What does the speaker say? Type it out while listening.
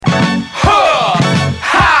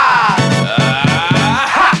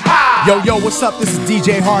Yo, what's up? This is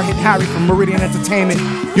DJ Hard Hit Harry from Meridian Entertainment.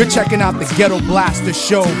 You're checking out the Ghetto Blaster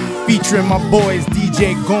Show, featuring my boys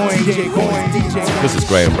DJ Goin'. This is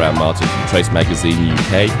Graham Brown Martin from Trace Magazine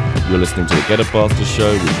UK. You're listening to the Ghetto Blaster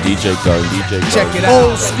Show with DJ Goin'. Check it out.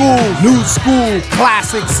 Old school, new school,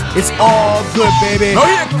 classics. It's all good, baby. Now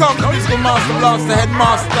here comes Mr. Master Blaster,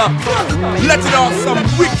 Headmaster. Let it off some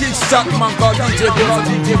wicked shot, man, called DJ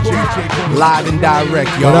Goin'. Live and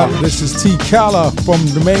direct, y'all. What up? This is T. Calla from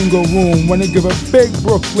the Mango Room. Want to give a big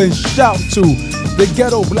Brooklyn shout to the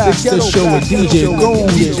Ghetto Blaster Show with DJ Goin'.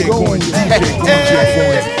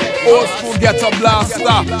 Old school Ghetto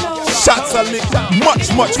Blaster. Shots are lit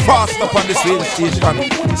much faster on this radio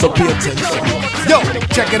station. So pay attention. Yo,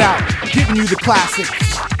 check it out. Giving you the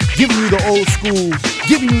classics, giving you the old school,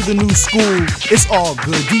 giving you the new school. It's all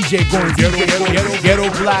good. DJ Goin', Ghetto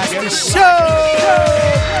Blaster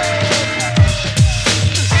Show.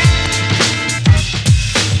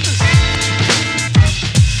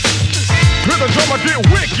 The drummer get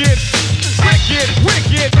wicked, wicked,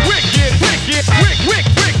 wicked, wicked, wicked, wicked,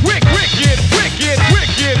 wicked, wicked, wicked,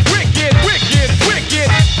 wicked, wicked, wicked, wicked.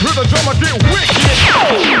 The drummer get wicked.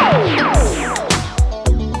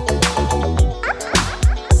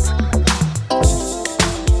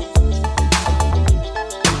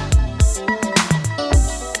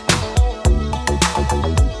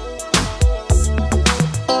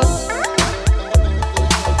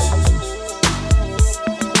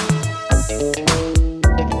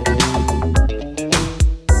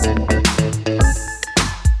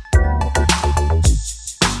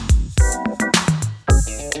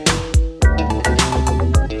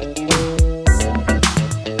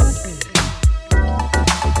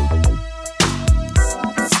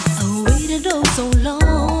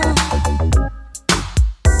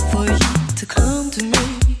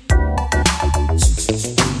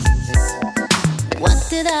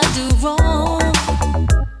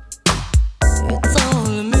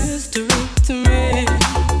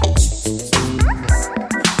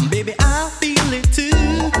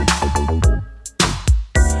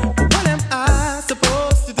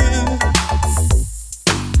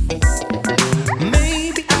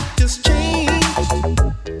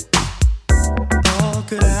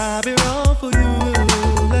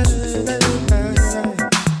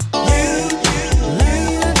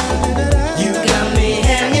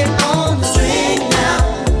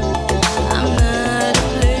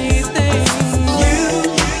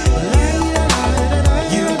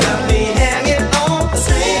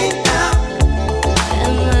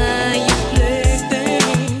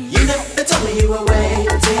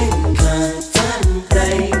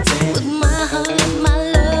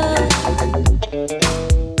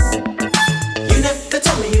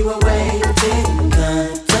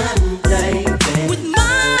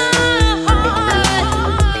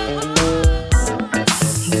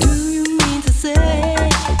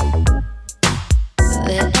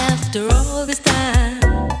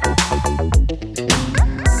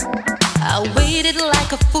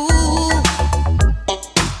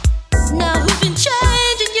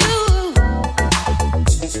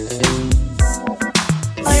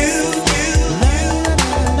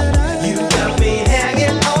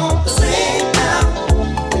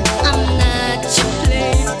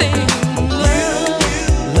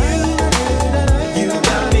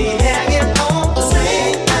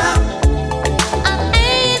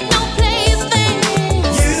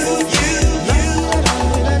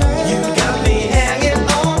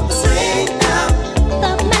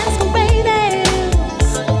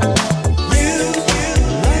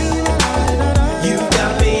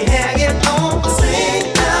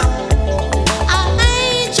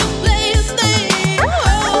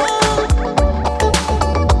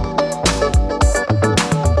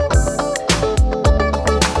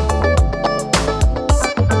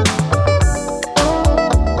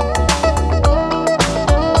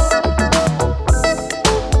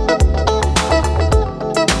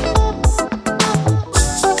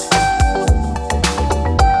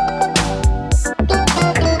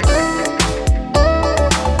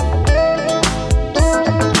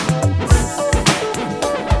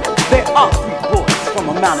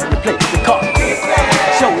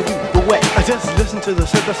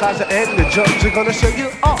 Synthesizer and the drums are gonna show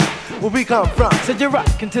you all where we come from. So you're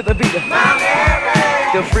rocking to the beat of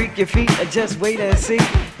the freak your feet, just wait and see.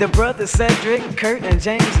 The brothers Cedric, Kurt, and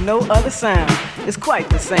James, no other sound. It's quite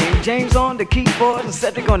the same. James on the keyboard and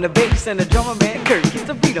Cedric on the bass, and the drummer man Kurt gets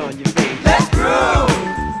the beat on your face. Let's groove!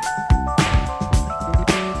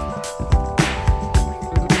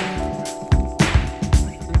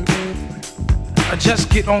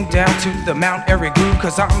 Just get on down to the Mount Airy Groove,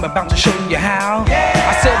 cause I'm about to show you how.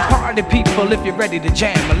 I said party people, if you're ready to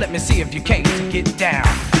jam, let me see if you came to get down.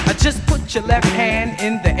 Just put your left hand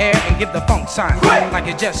in the air and give the funk sign like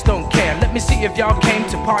you just don't care. Let me see if y'all came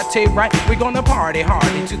to party right. We're gonna party hard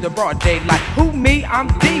into the broad daylight. Who me? I'm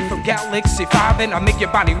D from Galaxy 5, and I'll make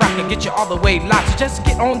your body rock and get you all the way live. So just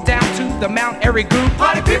get on down to the Mount Airy Groove.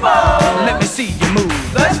 Party people, let me see you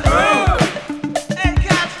move. Let's groove.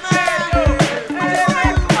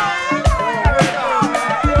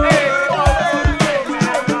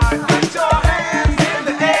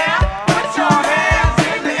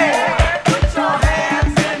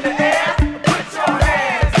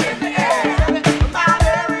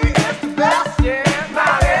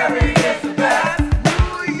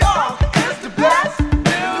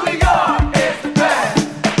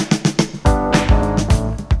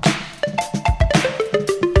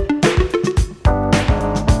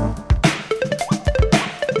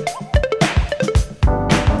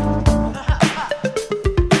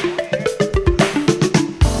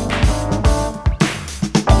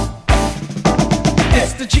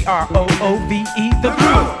 R-O-O-V-E, the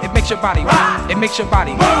groove. It makes your body rock, it makes your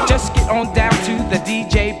body move. Just get on down to the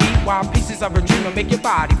DJ beat while pieces of a dream will make your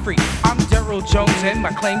body free. I'm Daryl Jones and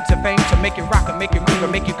my claim to fame to make it rock and make it groove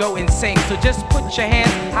and make you go insane. So just put your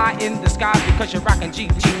hands high in the sky because you're rocking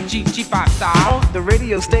G5 style. On the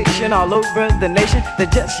radio station all over the nation, they're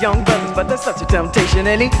just young brothers, but there's such a temptation.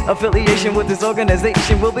 Any affiliation with this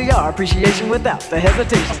organization will be our appreciation without the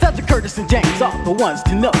hesitation. Dr. Curtis and James are the ones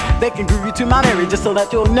to know. They can groove you to Mount Airy just so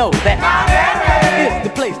that you'll know that Mount Airy is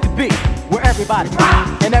the place to be, where everybody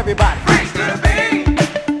rock and everybody freaks to the beat.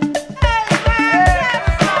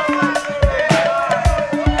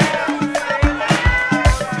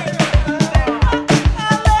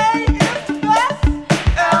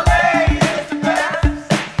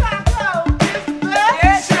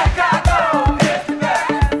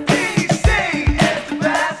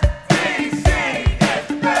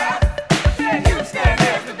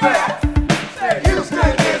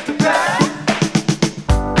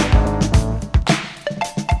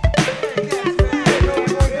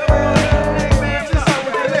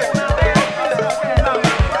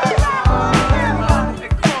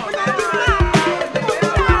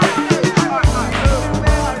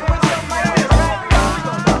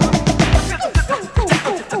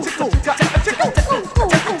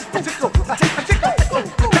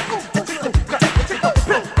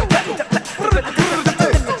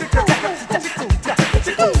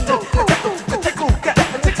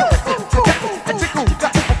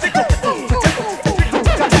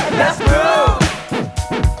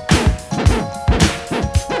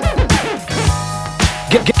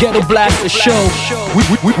 Ghetto Blaster Show.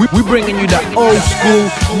 We bringing you the old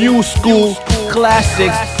school, new school,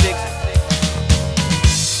 classics.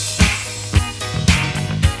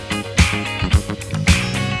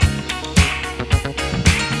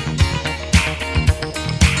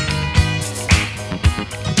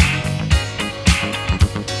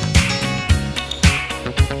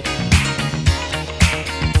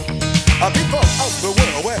 People of the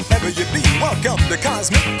world, wherever you be, welcome to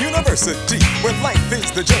Cosmic University, where life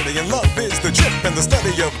is the journey and love is the trip, and the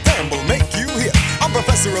study of them will make you hear. I'm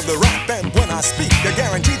professor of the rap, and when I speak, I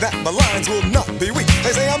guarantee that my lines will not be weak.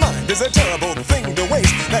 They say a mind is a terrible thing to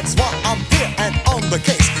waste. That's why I'm here and on the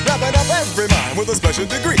case, wrapping up every mind with a special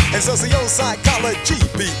degree in socio-psychology,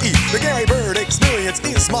 BE. The Gary Bird experience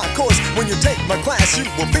is my course. When you take my class, you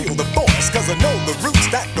will feel the force, cause I know the roots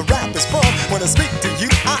that the rap is from. When I speak to you,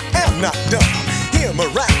 I am not dumb. Hear my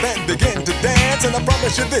rap and begin to dance, and I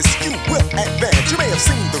promise you this, you will advance. You may have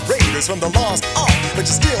seen the Raiders from the Lost Ark, but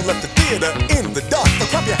you still left the theater in the dark. So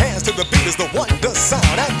clap your hands to the beat as the wonder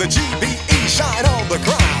sound, and the GBE shine on the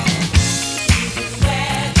crowd.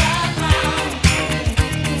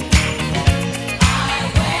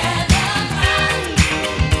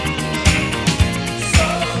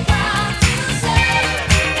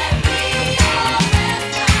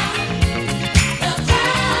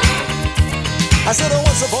 I said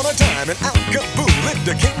once upon a time in Al-Kabul lived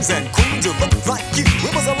the kings and queens who looked like you.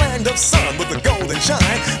 It was a land of sun with a golden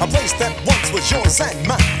shine, a place that once was yours and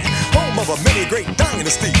mine. Home of a many great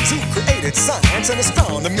dynasties who created science and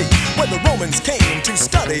astronomy, where the Romans came to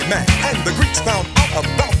study math and the Greeks found out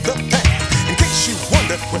about the path. In case you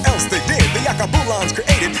wonder what else they did, the Akabulans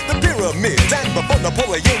created the pyramids, and before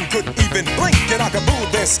Napoleon could even blink, in Akabul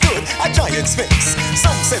there stood a giant sphinx.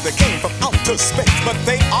 Some say they came from outer space, but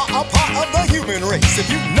they are a part of the human race.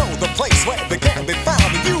 If you know the place where they can be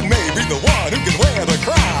found, you may be the one who can wear the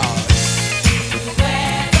crown.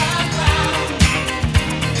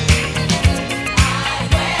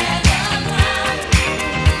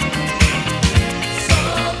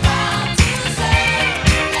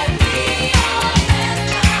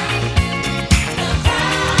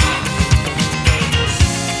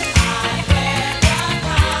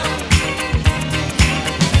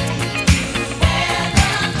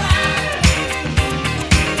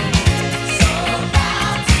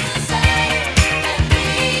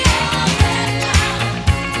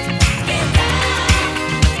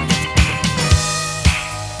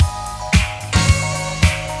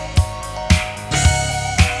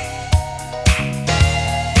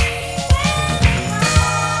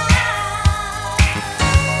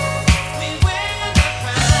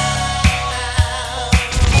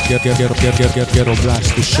 Ghetto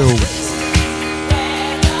Blaster Show.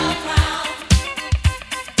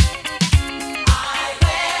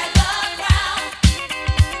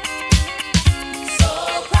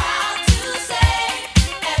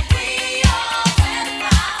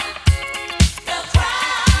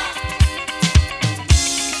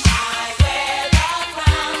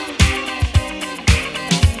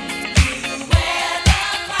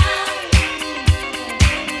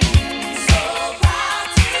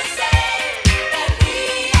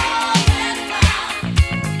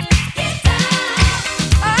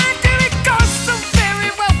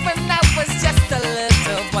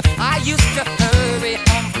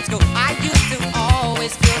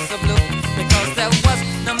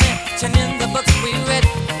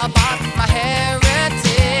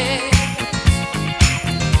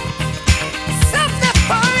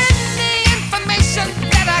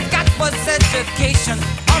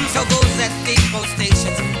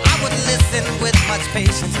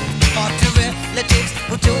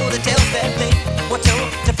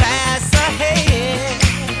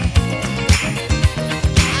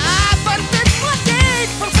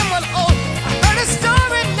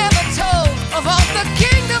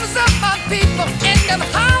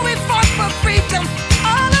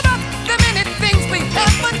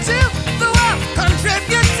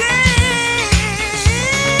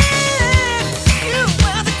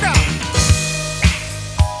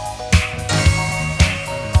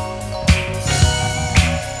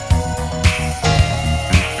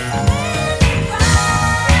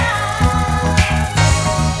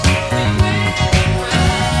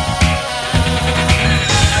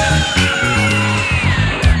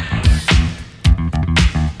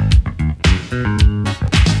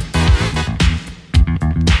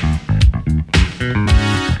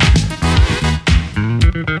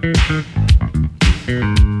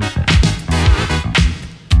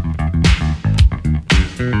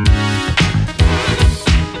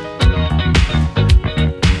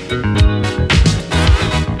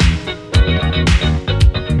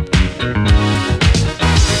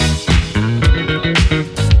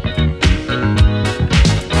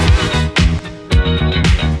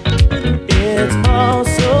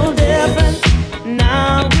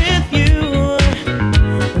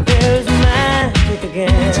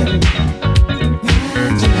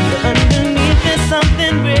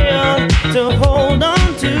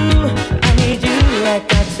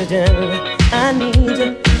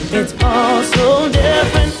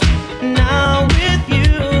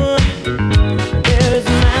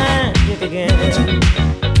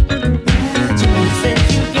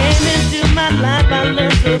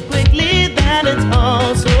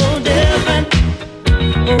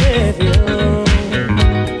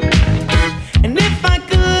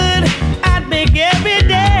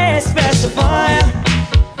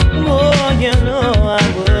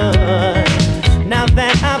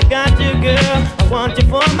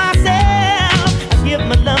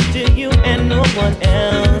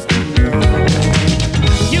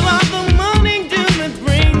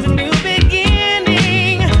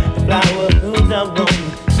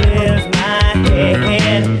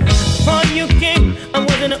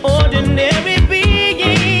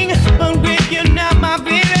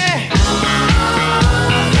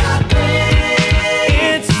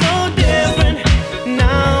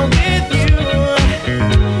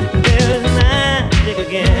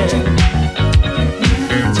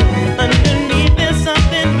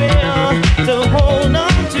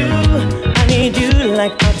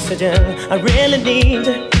 I really need.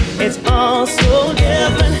 It's all so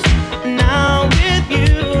different now with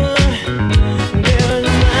you. There's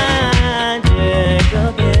magic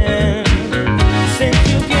again. Since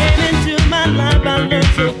you came into my life, I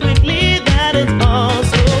learned so quickly that it's all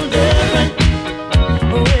so different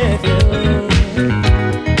with you.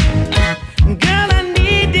 Girl, I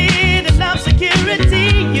needed love security.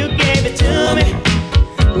 You gave it to me.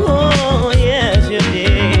 Oh, yes, you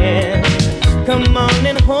did. Come on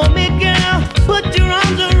and hold me, girl. Put your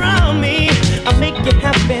arms around me. I'll make you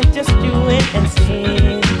happy, just do it and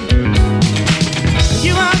sing.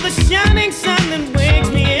 You are the shining sun that wakes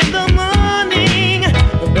me in the morning.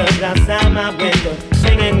 The birds outside my window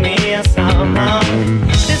singing me a song.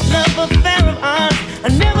 This love affair of ours, I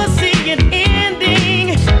never see it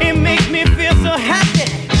ending. It makes me feel so happy.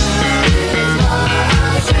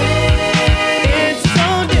 It's so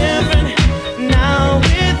different now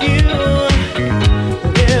with you.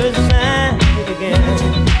 There's magic again.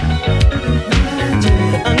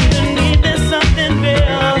 Underneath there's something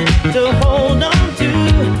real to hold on to.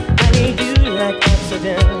 I need you like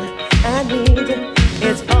oxygen. I need you.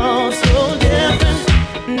 It's all so different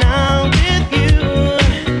now with you.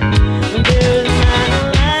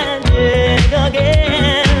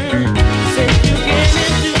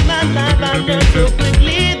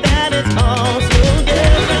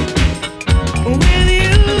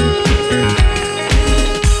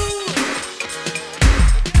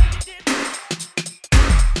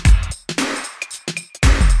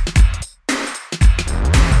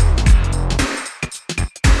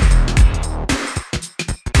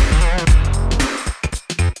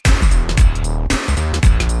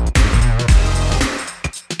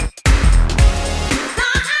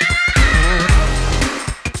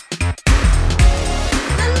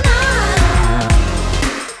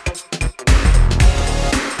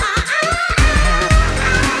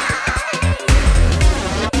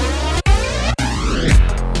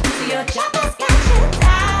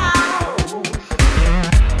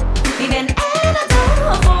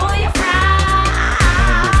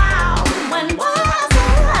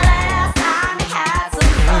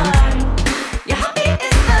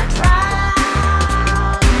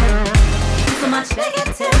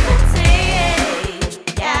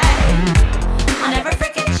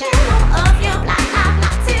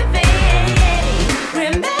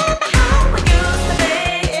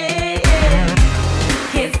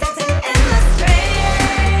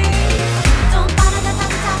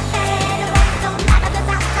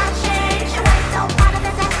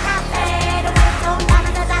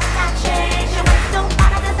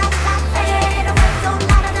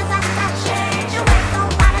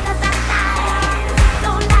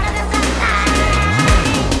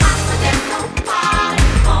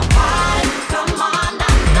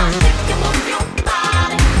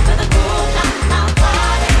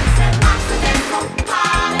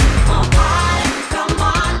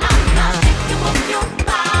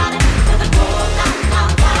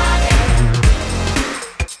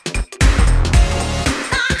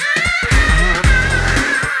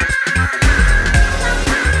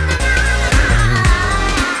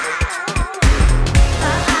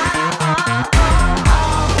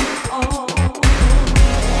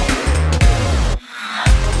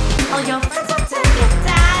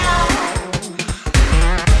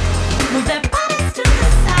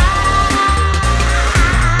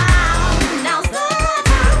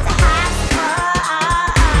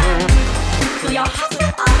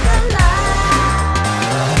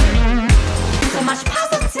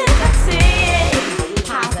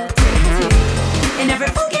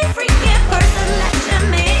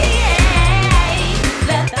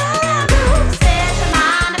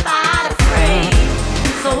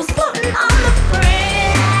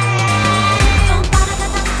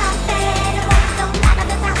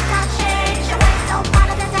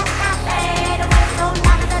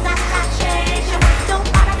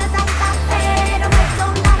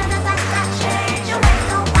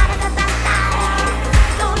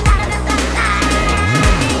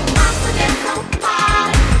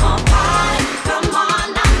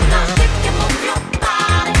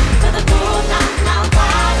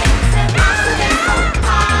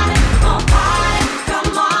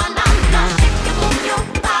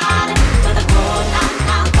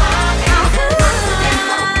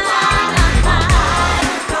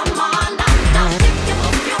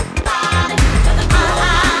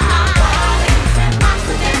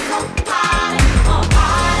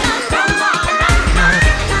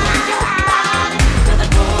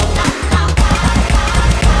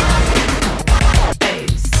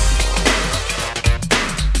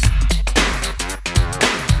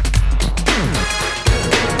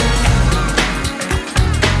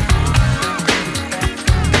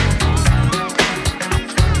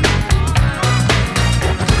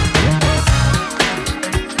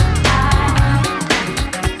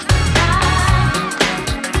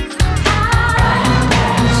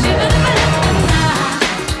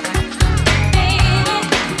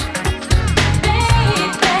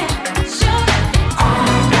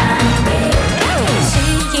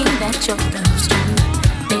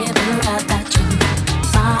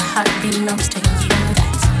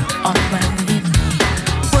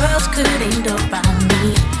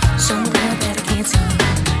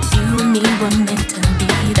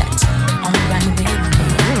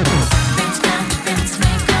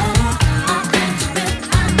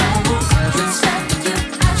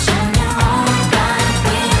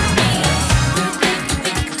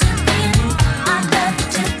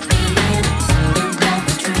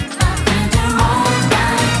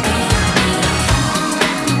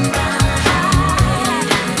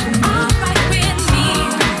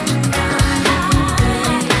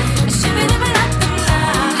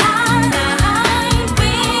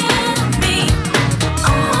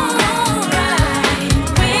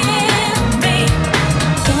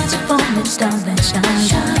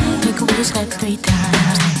 like 3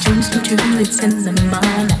 times. Dreams come true, it's in the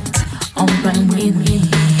mind. It's alright with me.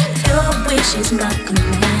 Your wish is my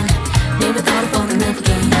command. Never thought of falling in love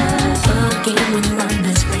again. Again with my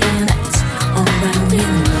best friend. It's alright with me.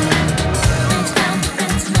 Friends, found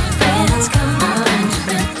friends, my friends. Come on,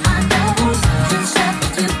 friend, I know. Just have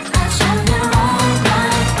to, I show you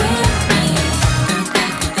alright with me.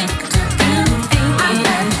 Think, I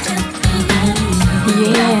love to be.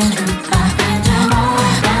 Yeah, I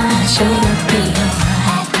show you be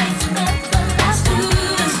alright. It's never last.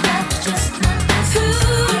 It's not just not who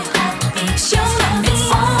show love.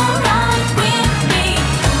 It's alright with me.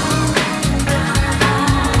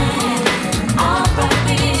 Alright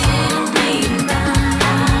with me.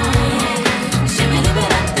 Shimmy the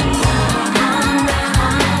bit up the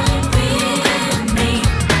alright with me.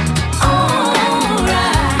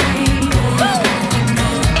 Alright.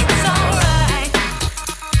 It's alright,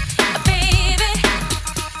 baby.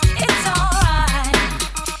 It's alright.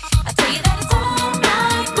 I tell you that it's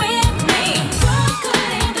alright with me. What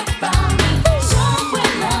could end up on me?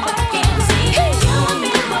 Somewhere love I can see. You'll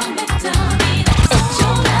be one that tell me that it's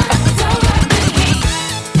your love. It's alright with me.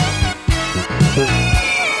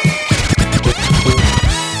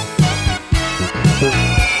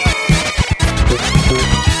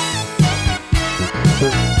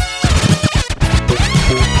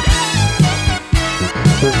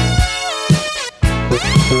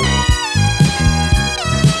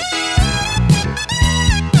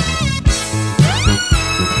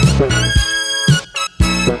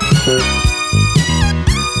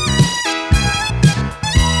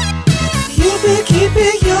 You've been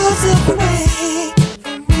keeping yourself away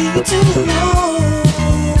from me too long,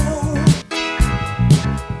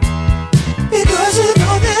 because you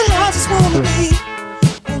know that I just wanna be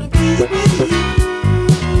with you.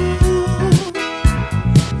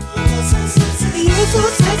 You're so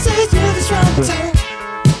sexy, you're just trying to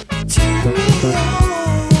turn me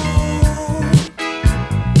on.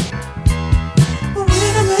 But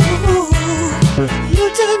when I'm in the mood, you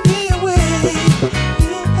turn me away.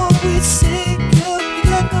 You always say, girl, you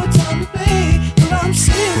got no time to play. But I'm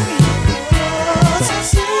serious. I'm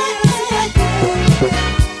serious, girl.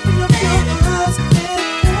 Open up your eyes and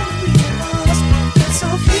realize it's so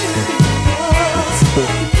furious. You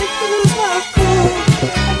make me lose my cool.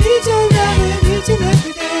 I need your love and need you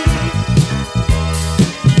every day.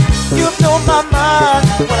 You blow my mind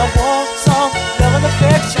when I want some love and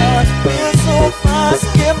affection. Feel so fine, so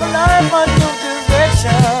give my life a new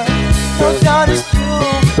direction. No doubt it's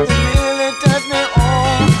true, it really turns me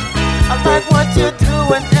on. I like what you do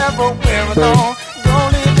whenever we're alone. Don't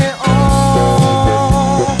leave me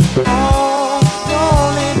on,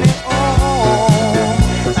 don't leave me on.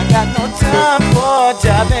 I got no time for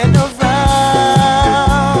driving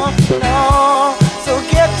around, no. So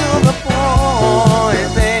get to the point,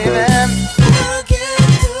 baby. Get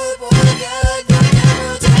to the point, girl. You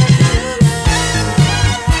never take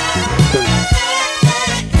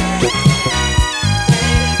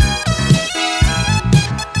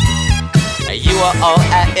You are all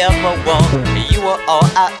I ever want. You are all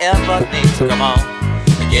I ever need. So come on,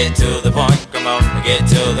 get to the point. Come on, get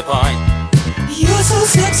to the point. You're so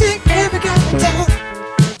sexy, every girl in town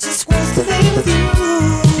just wants to lay with you.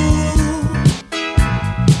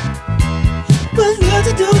 But what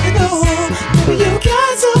to do, you know, baby, you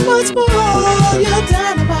got so much more. You're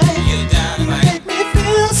dynamite. You make me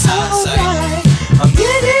feel so right. I'm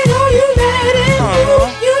getting all you letting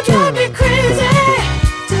you drive me crazy.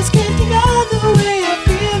 Just can't get out the way I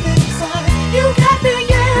feel inside. You got me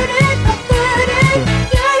yearning, I'm burning,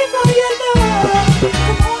 yearning for your love.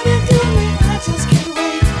 Come on and do me, I just can't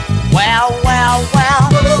wait. Wow, wow, wow.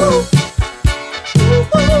 Ooh,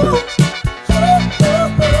 ooh, ooh,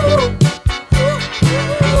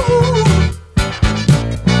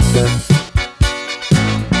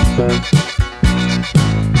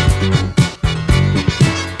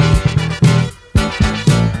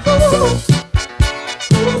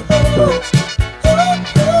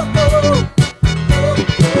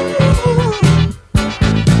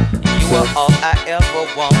 You are all I ever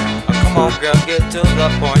want. Come on, girl, get to the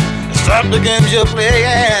point. Stop the games you're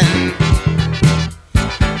playing.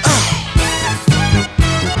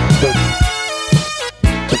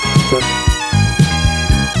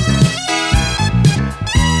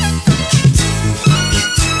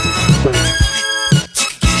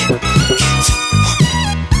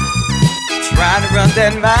 Trying to run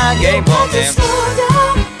that mind game on them. slow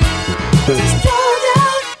down,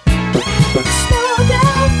 slow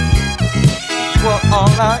down. You are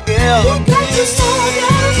all I ever You got to slow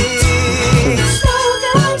down, slow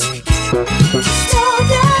down, slow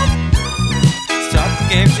down. Stop the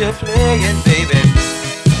games you're playing, baby.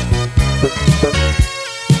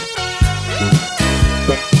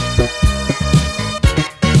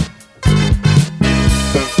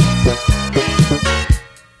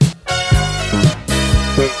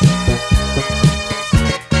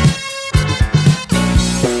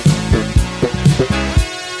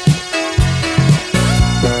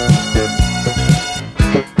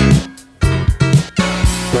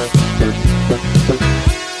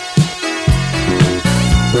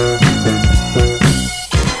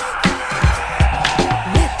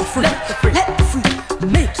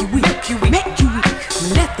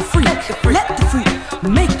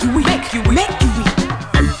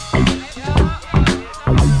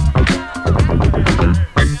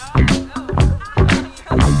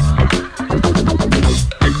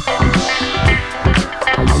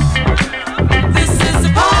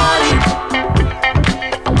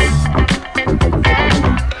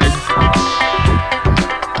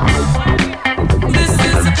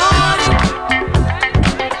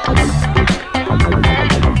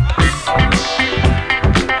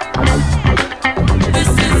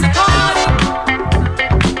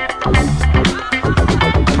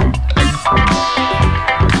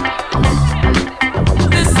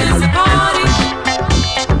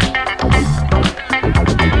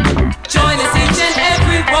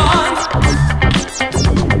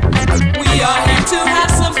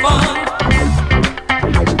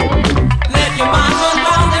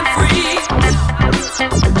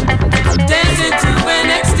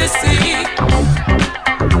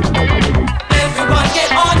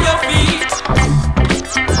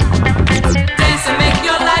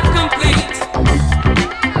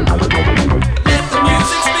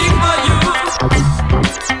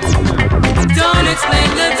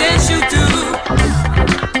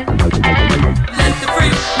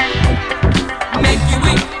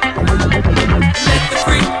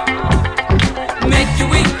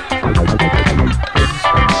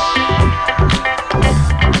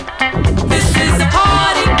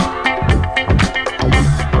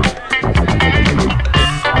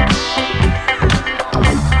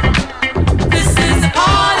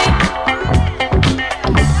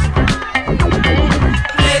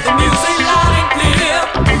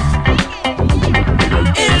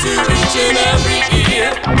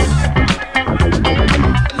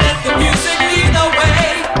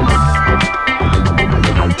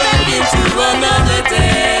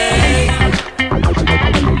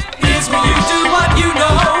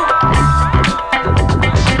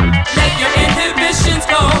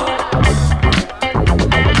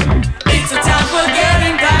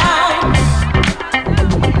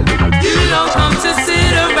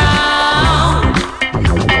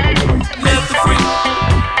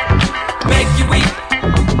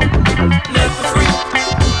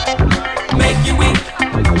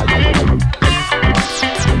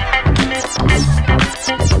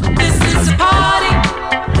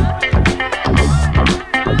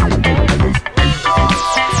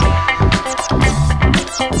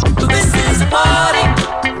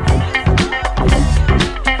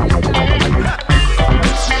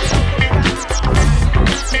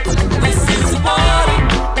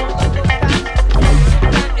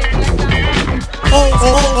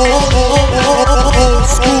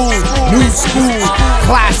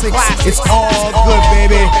 It's all good,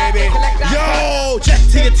 baby. Yo, check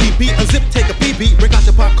to your TP, unzip, take a pee-pee, break out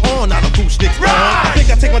your popcorn, not a food sticks. I think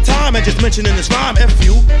I take my time and just mention in this rhyme, F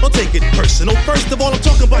you, don't take it personal. First of all, I'm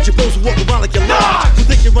talking about your bros who walk around like you're large. You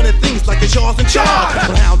think you're running things like it's yours in charge.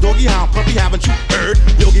 But hound doggy, hound puppy, haven't you heard?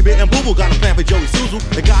 Yogi Bear and Boo Boo got a plan for Joey Suzu,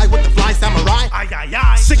 the guy with the fly samurai.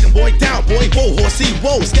 Sick 'em boy, down boy, whoa, horsey,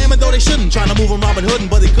 whoa. Scamming though they shouldn't, trying to move 'em Robin Hoodin',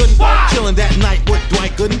 but they couldn't. Chilling that night with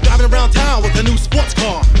Dwight Gooden, driving around town with a new sports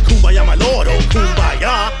car. Kumbaya, my lord, oh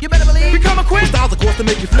kumbaya. You better believe. Become a queen. Styles, of course, to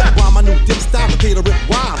make you flip. While my new dip style, the to rip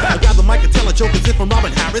wild. I grab the mic and tell a joke as if I'm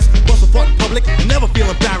Robin Harris. Bust a fart in public and never feel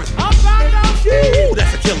embarrassed. Ooh,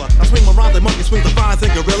 that's a killer. I swing my rhymes like monkey swings the vines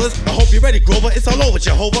and gorillas. I hope you're ready, Grover. It's all over,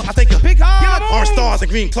 Jehovah. I think a big hug, orange stars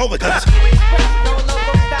and green clover. Cause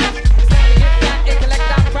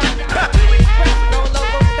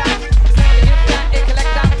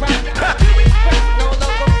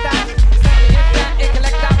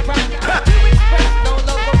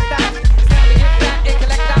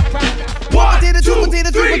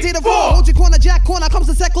hold your corner, jack corner, comes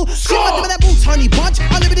to Seckle. Shimmer, give me that boots, honey bunch.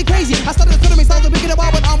 I'm living crazy. I started to fiddle me sounds of bigger than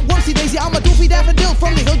wild, but I'm Wormsy Daisy. I'm a doofy daffodil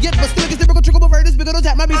from the hill, yet but still gets typical trickle perverted. Bigger than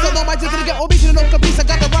that, my beast, so no, my ticket to get obese in the no capiche. I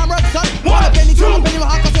got the rhyme right, son. One a penny, two a penny, my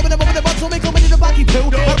hot cost, seven over the butt, so make company the Baki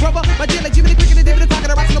pill. My brother, my dear, like Jimmy the Cricket, and David the Clock,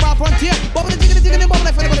 and the rocks in the wild frontier. Bobbing and jigging and bubble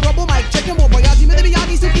like funny with a rubble mic. Check him over, y'all. Jimmy the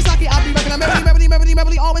Miyagi, Suki Saki. I'll be rocking. I'm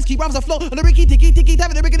keep rhymes afloat. On the Ricky Tiki Tiki,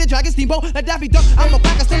 tapping the Ricky the Dragon Steamboat. Like Daffy Duck, I'm a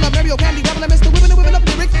quacker, still a Mario Candy. Rapping, I miss the whipping up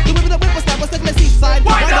lyrics. The whipping up whippersnapper, stuck in the seaside.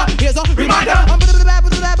 Here's a reminder. I'm to the bad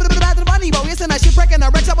to the funny boy. Yes, and I shit wreck and I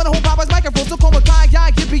wreck up with the whole Popeye's microphone. So call me Kai,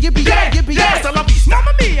 yeah, yippee, yippee, yeah, yippee, yeah. Yes, I love these.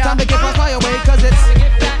 Mamma mia. Time to get my fire away, cause it's.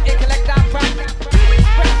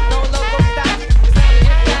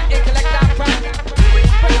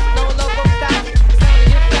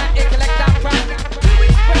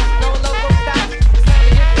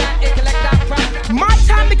 My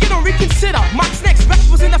time to get on reconsider. Mike's next rap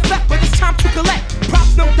was in effect, but it's time to collect.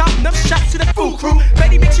 Props, no doubt, enough shots to the fool crew.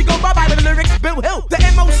 Betty makes you go bye-bye to the lyrics, Bill Hill. The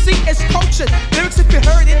MOC is cultured. Lyrics, if you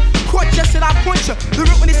heard it, court just said I'll point you. The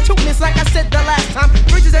root when it's tootin' is like I said the last time.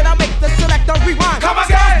 Bridges that I make the selector rewind. Come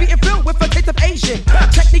again. Styles being filled with a taste of Asian.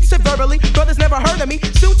 Techniques said verbally, brothers never heard of me.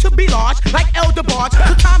 Soon to be large, like Elder Barge.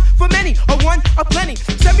 So time for many, a one, a plenty.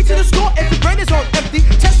 Send me to the store if your brain is on empty.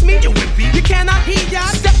 Test me, you wimpy. You cannot heed ya.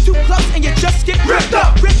 Step too close and you just get ripped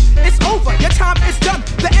up. Rip, it's over, your time is done.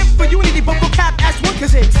 The M for unity, but vocab as one,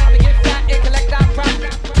 cause it's time to get fat and collect our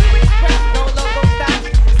profit. No logo stop.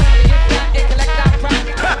 It's time to get fat and collect our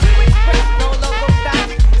profit. No logo stop.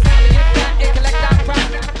 It's time to get fat and collect our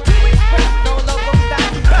profit. No logo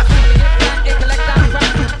stop. It's time to get fat and collect our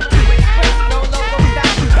profit. No logo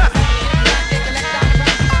stop. It's time to get fat and collect our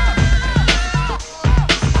profit.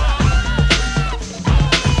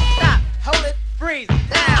 Stop, hold it, freeze,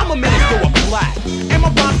 down. I'm a minister of black, and my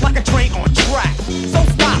rhymes like a train on track. So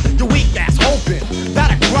stop your weak ass hoping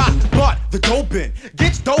that I rock, but the doping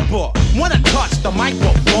gets doper when I touch the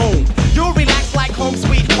microphone. You'll relax like home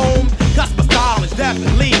sweet home, cause my style is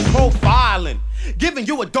definitely profiling. Giving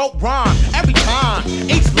you a dope rhyme every time.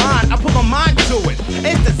 Each line, I put my mind to it.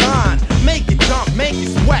 It's designed, make it jump, make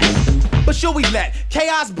it sweat. But should we let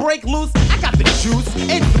chaos break loose? I got the juice,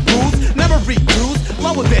 it's the booze, never reduce,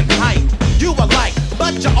 lower than height. You are like,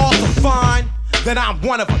 but you're also fine. Then I'm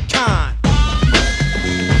one of a kind.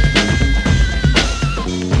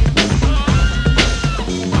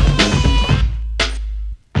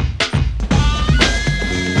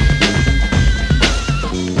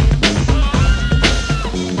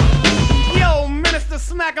 Yo, minister,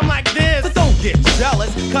 smack him like this. But don't get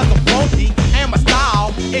jealous, cause I'm funky and my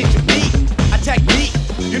style is unique. A technique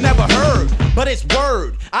you never heard, but it's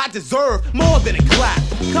word. I deserve more than a clap,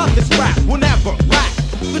 cause this rap will never lack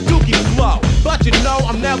the dookie flow. But you know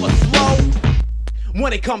I'm never slow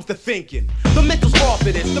when it comes to thinking. The mental's fall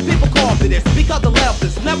for this, the people call for this, because the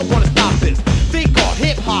leftists never gonna stop this. Think called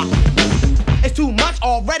hip hop, it's too much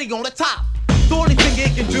already on the top. The only thing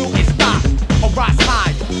it can do is stop or rise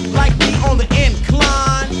higher, like me on the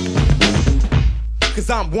incline. Cause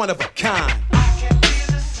I'm one of a kind.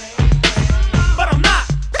 But I'm not.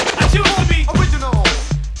 I choose to be original.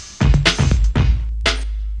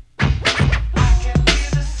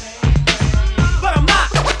 But I'm not.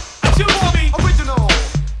 I choose to be original.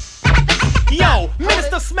 Yo,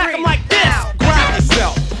 minister, smack him like this. Grab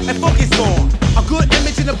yourself and focus on a good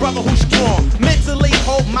image in a brother who's strong. Mentally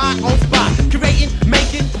hold my own spot, creating,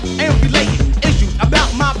 making, and relating issues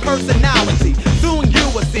about my personality. Soon you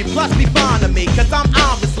will see, plus be fond of me, cause I'm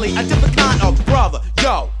obviously a different kind of brother.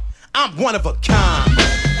 Yo, I'm one of a kind.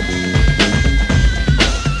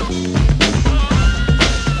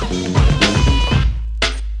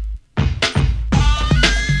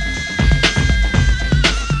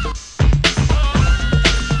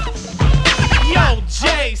 Yo,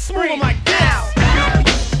 Jay, smooth him like this.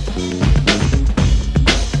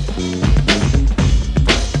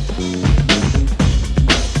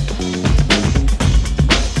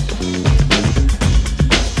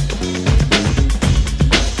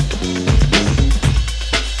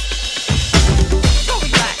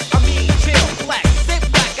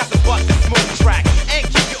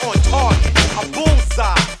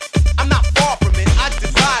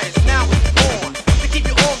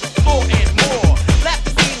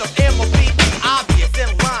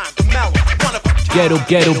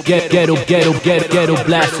 Ghetto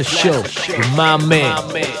Blaster Show with my man,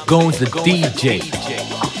 Gones the DJ.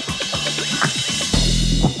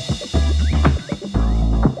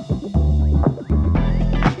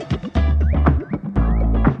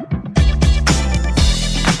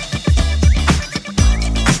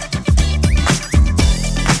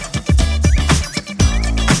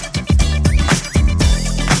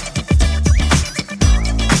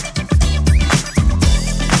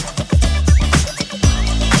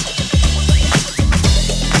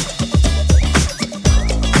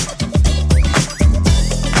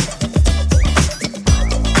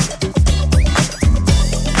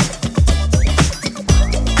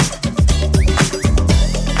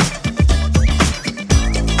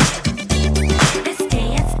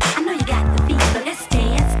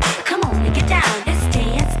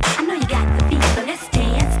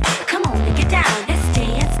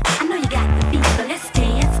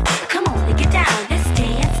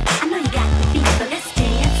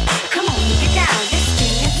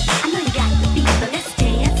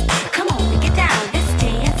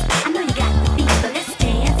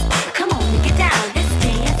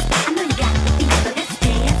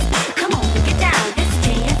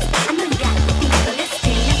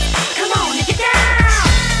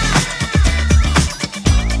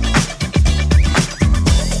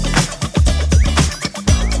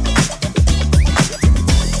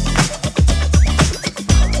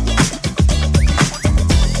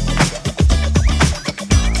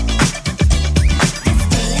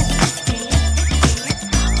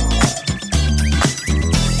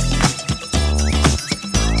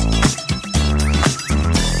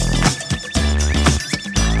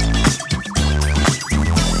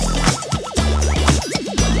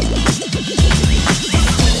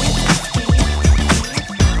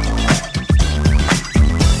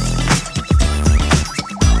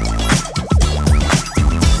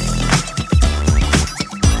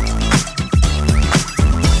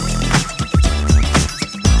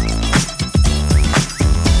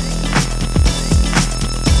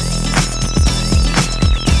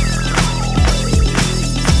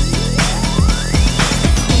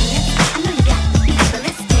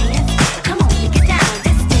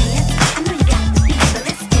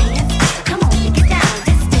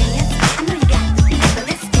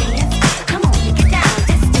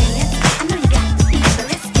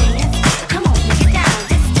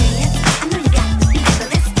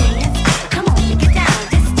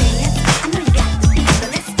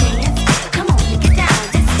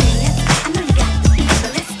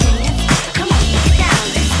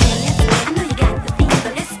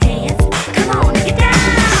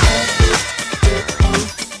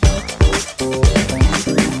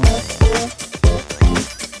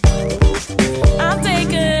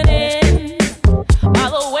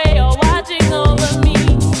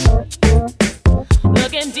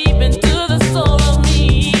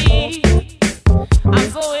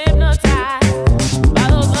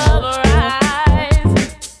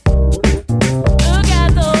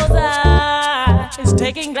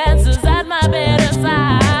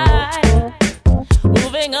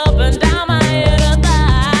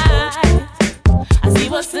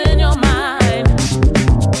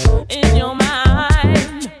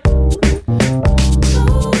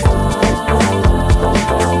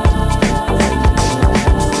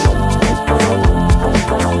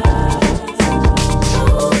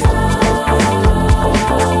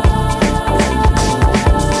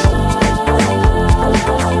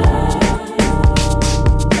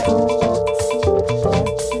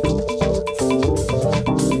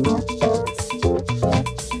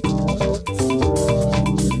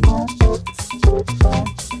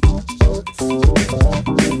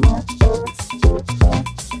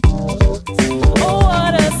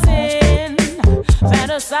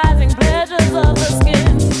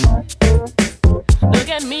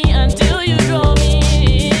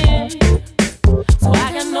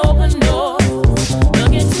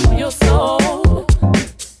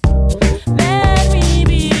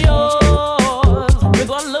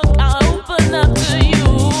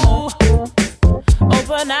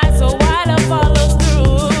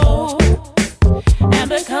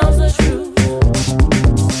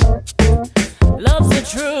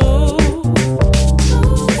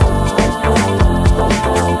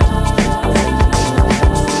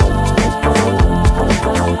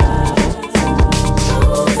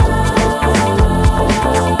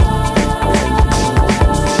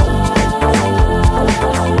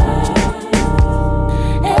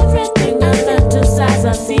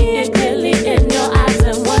 I see it clearly in your eyes,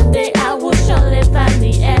 and one day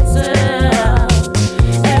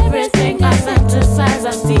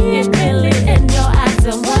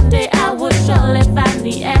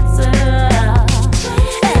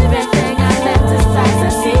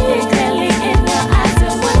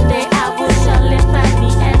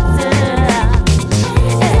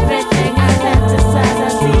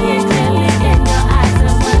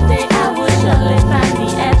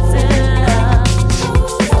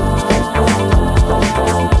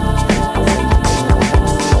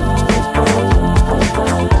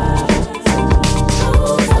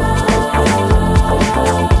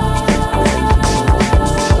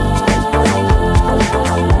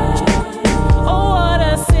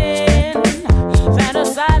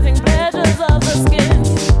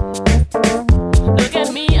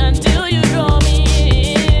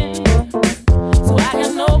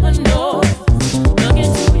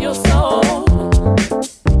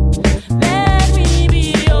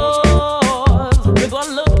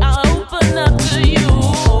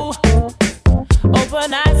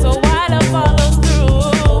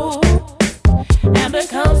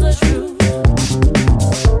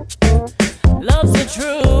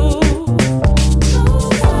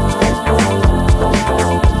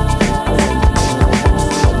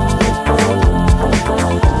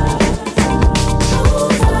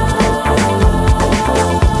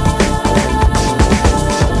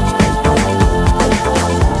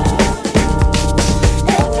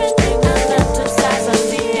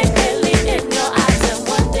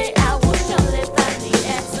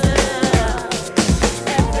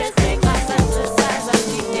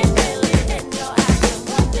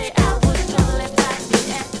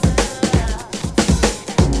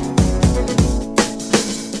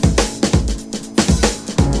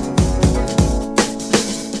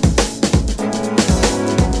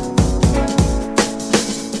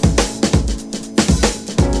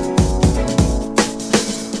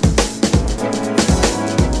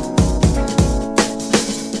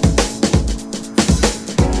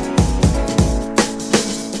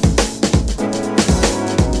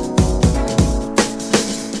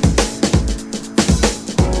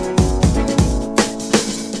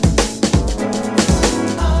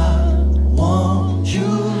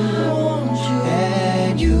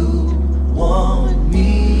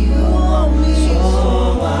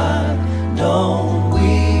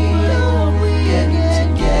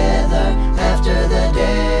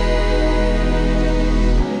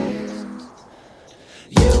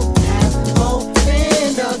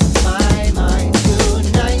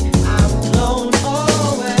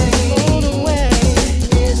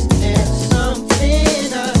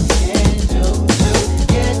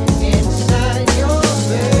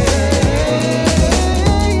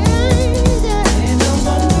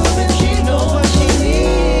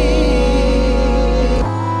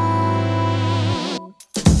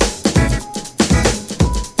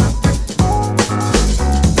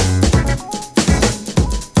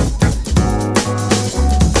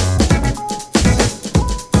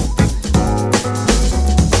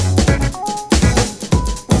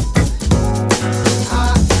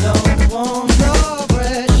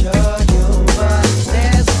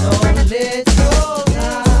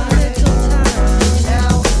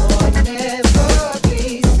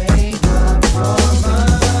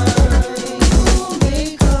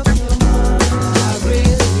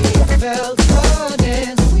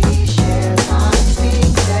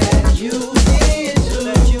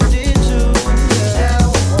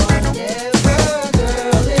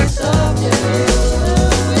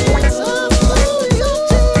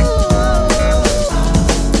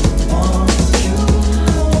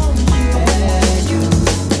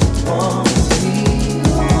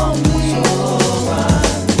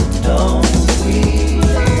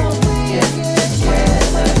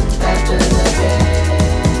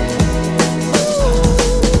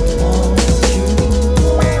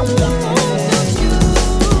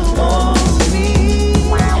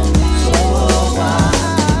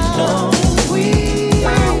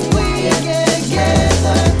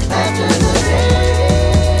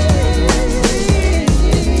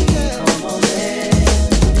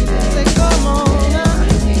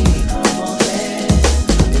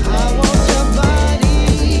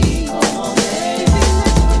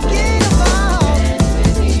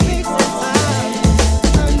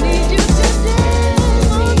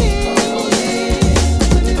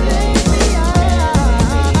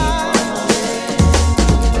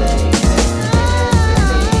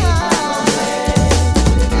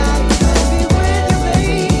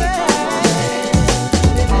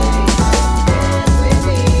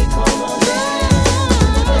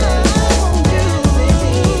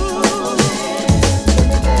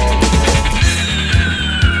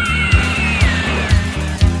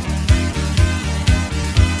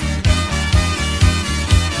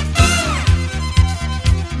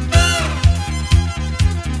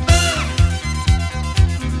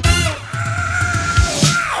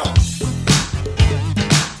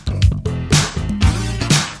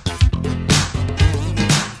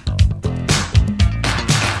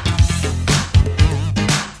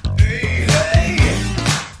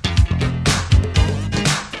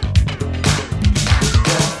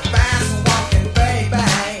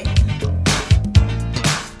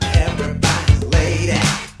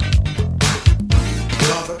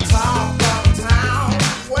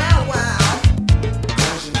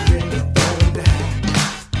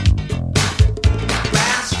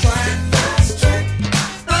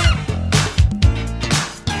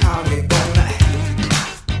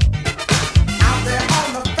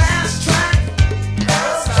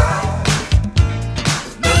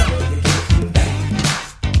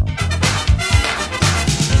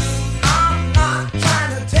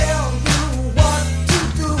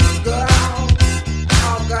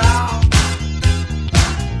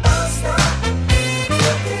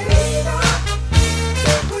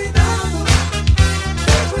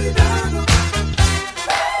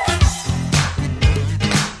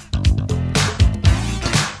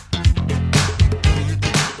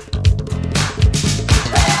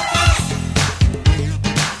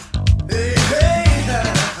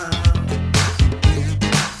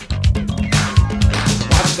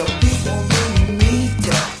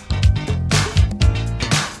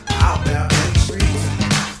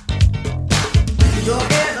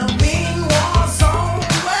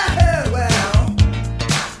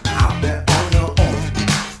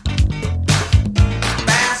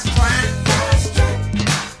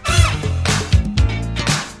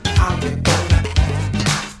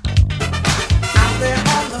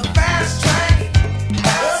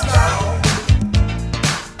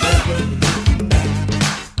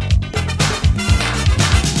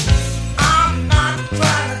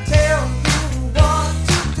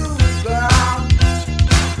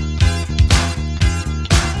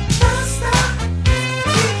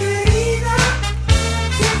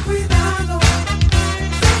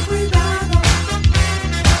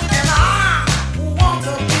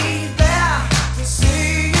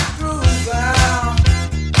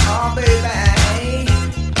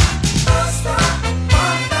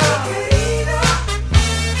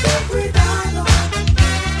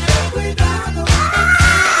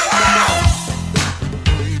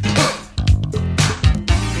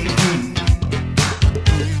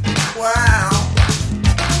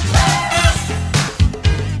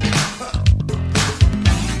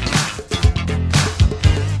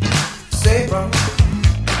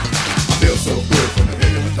so good from the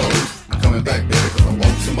head to my toes. I'm coming back, baby, 'cause I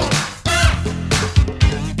want some more.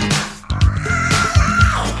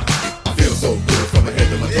 I feel so good from the head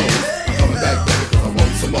to my toes. I'm coming back, baby, 'cause I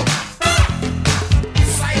want some more.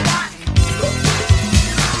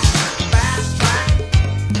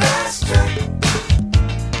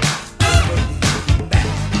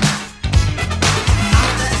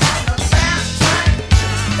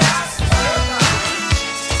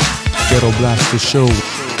 Ghetto Blaster Show.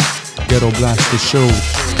 Ghetto Blaster Show.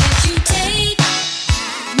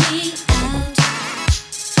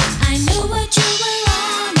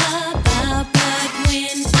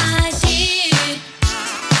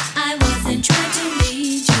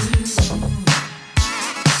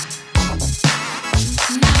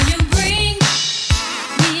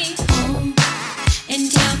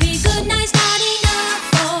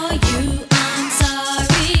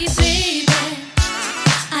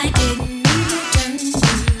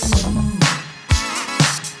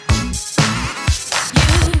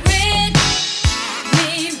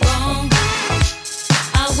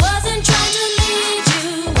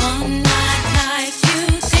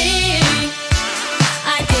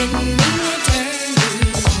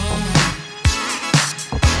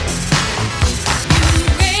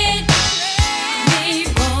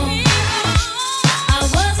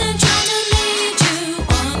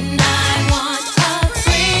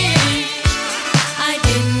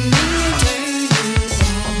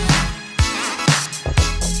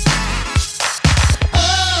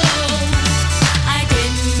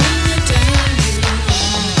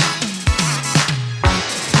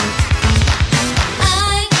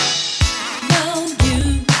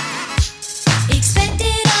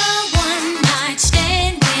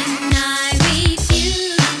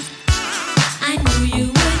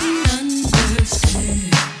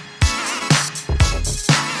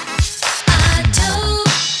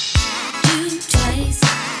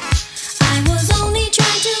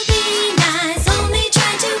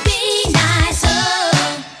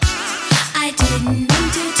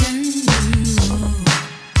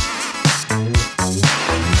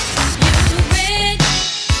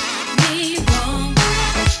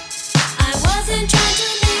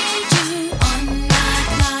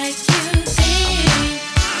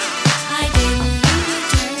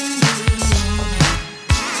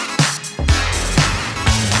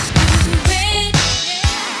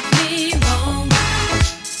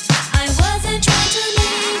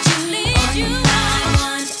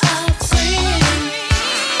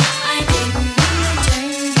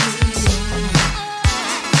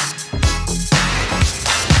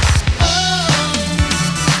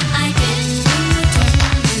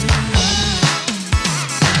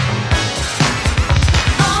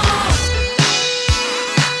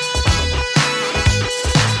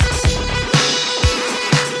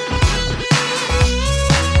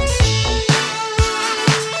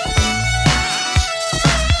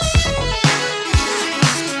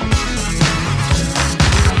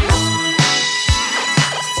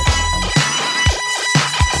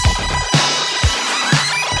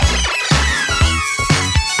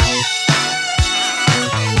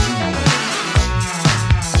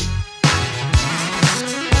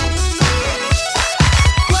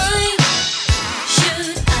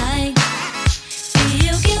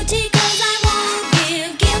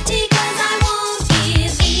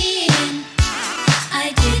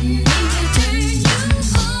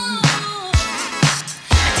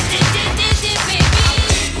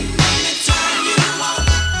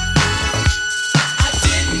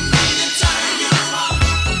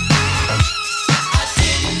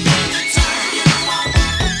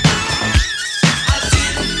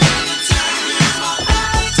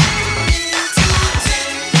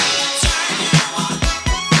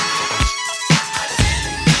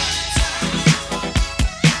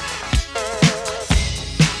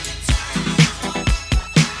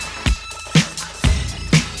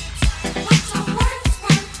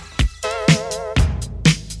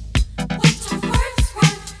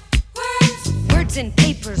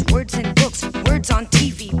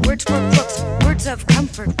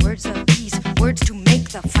 words of peace, words to make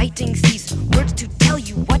the fighting cease, words to tell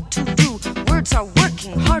you what to do. Words are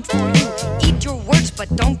working hard for you. Eat your words,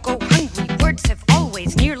 but don't go hungry. Words have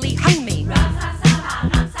always nearly hung me.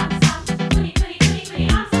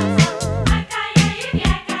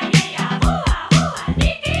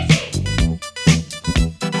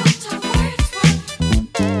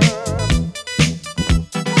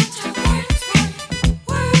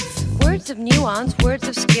 Words of nuance, words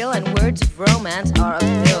of skill, and words of romance are a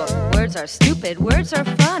pill. Words are stupid, words are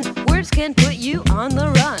fun. Words can put you on the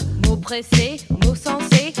run. Mots pressés, mots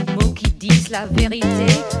sensés, mots qui disent la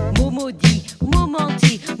vérité. Mots maudits, mots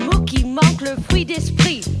mentis, mots qui manquent le fruit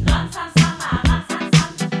d'esprit.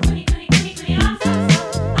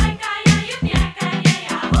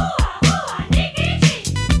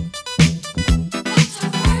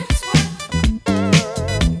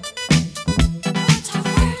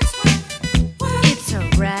 It's a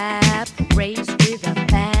rap race with a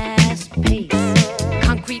fast pace.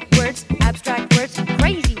 Concrete words, abstract words,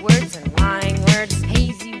 crazy words and lying words,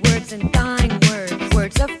 hazy words and dying words,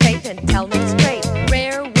 words of faith and tell me straight,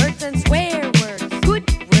 rare words and swear words, good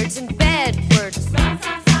words and bad words.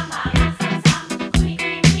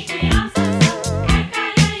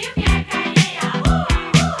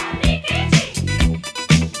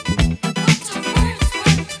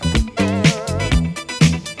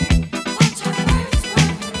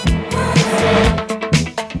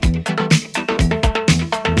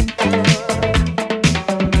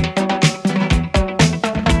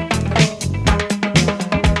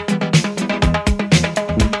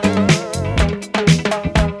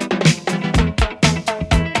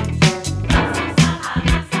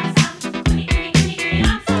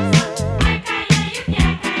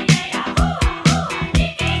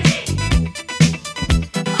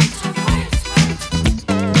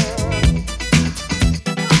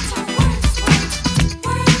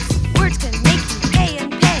 Words can make you pay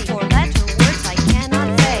and pay. Four-letter words I cannot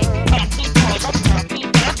say. Words are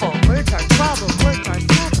trouble, words are trouble.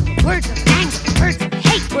 Words of anger, words of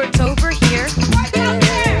hate. Words over here,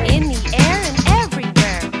 in the air and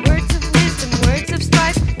everywhere. Words of wisdom, words of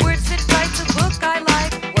strife. Words that write the book I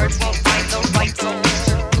like. Words will find the right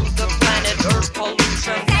solution to the planet Earth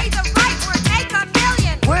pollution. Say the right word, make a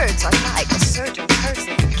million. Words are like a certain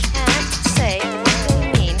person can't say what they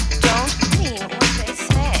mean, don't mean what they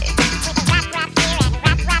say.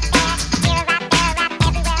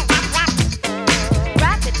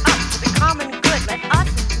 Wrap it up for the common good. Let us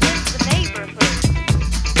live the neighborhood.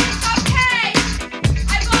 Okay,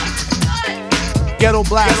 I've understood. Ghetto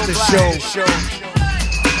Blaster Show.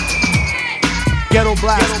 Ghetto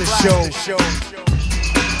Blaster Show.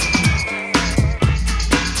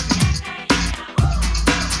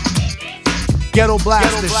 Ghetto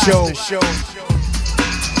Blaster Show.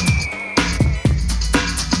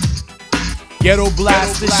 Ghetto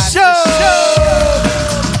Blaster Show.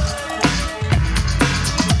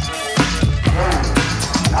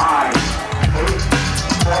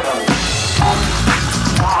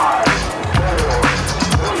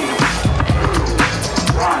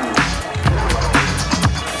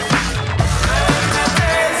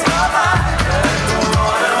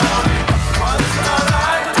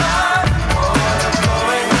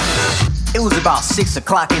 It was about 6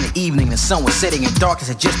 o'clock in the evening. The sun was setting and darkness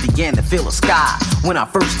had just began to fill the sky when I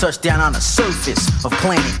first touched down on the surface of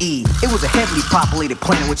Planet E. It was a heavily populated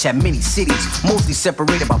planet which had many cities, mostly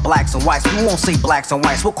separated by blacks and whites. We won't say blacks and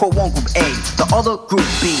whites, we'll call one group A, the other group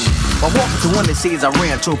B. While walking through one of the cities, I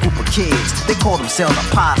ran into a group of kids. They called themselves a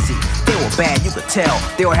posse. They were bad, you could tell.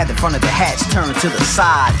 They all had the front of their hats turned to the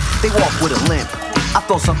side. They walked with a limp. I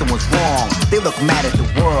thought something was wrong. They looked mad at the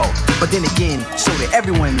world. But then again, so did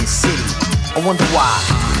everyone in this city. I wonder why.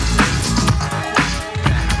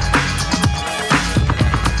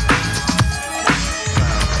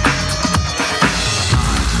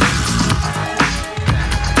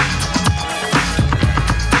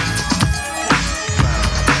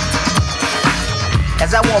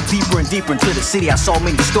 As I walked deeper and deeper into the city, I saw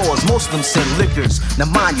many stores. Most of them said liquors. Now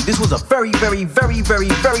mind you, this was a very, very, very, very,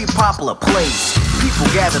 very popular place. People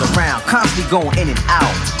gathered around, constantly going in and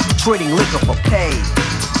out, trading liquor for pay.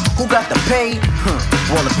 Who got the pay?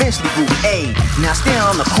 Well, eventually Group A. Now standing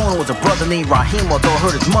on the corner was a brother named Raheem, although I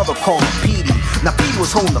heard his mother call him Petey. Now Petey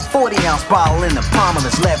was holding a 40-ounce bottle in the palm of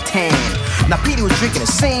his left hand. Now Petey was drinking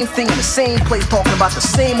the same thing in the same place, talking about the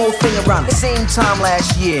same old thing around the same time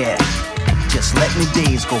last year. Just let me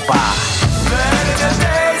days go by. Letting the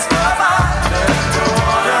days go by. Letting the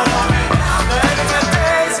water coming down. Letting the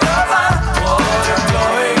days go by. Water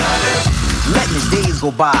flowing under. Letting the days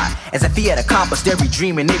go by. As if he had accomplished every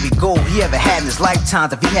dream and every goal he ever had in his lifetime.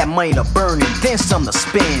 If he had money to burn and then some to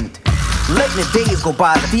spend. Letting the days go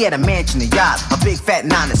by as if he had a mansion, a yacht, a big fat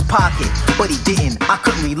nine in his pocket. But he didn't. I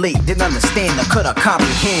couldn't relate, didn't understand, I couldn't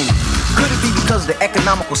comprehend. Could it be because the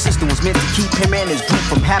economical system was meant to keep him and his group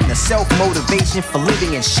from having a self-motivation for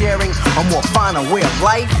living and sharing a more finer way of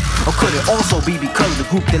life? Or could it also be because the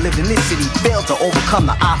group that lived in this city failed to overcome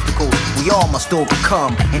the obstacles we all must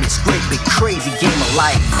overcome in this great big crazy game of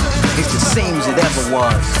life? It's the same as it ever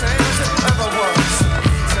was.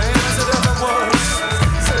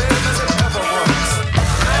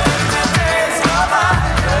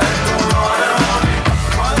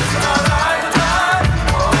 Once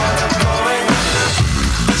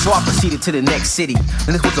So I proceeded to the next city,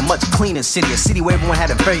 and this was a much cleaner city. A city where everyone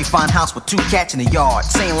had a very fine house with 2 cats in the yard.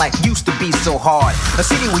 Saying life used to be so hard. A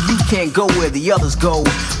city where you can't go where the others go,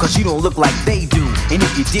 cause you don't look like they do. And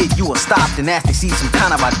if you did, you were stopped and asked to see some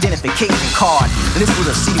kind of identification card. And this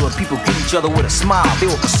was a city where people greet each other with a smile.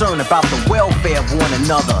 They were concerned about the welfare of one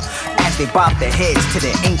another as they bobbed their heads to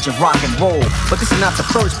their ancient rock and roll. But this is not the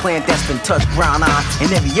first planet that's been touched ground on,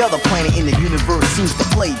 and every other planet in the universe seems to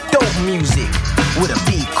play dope music with a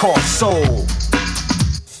beat called soul.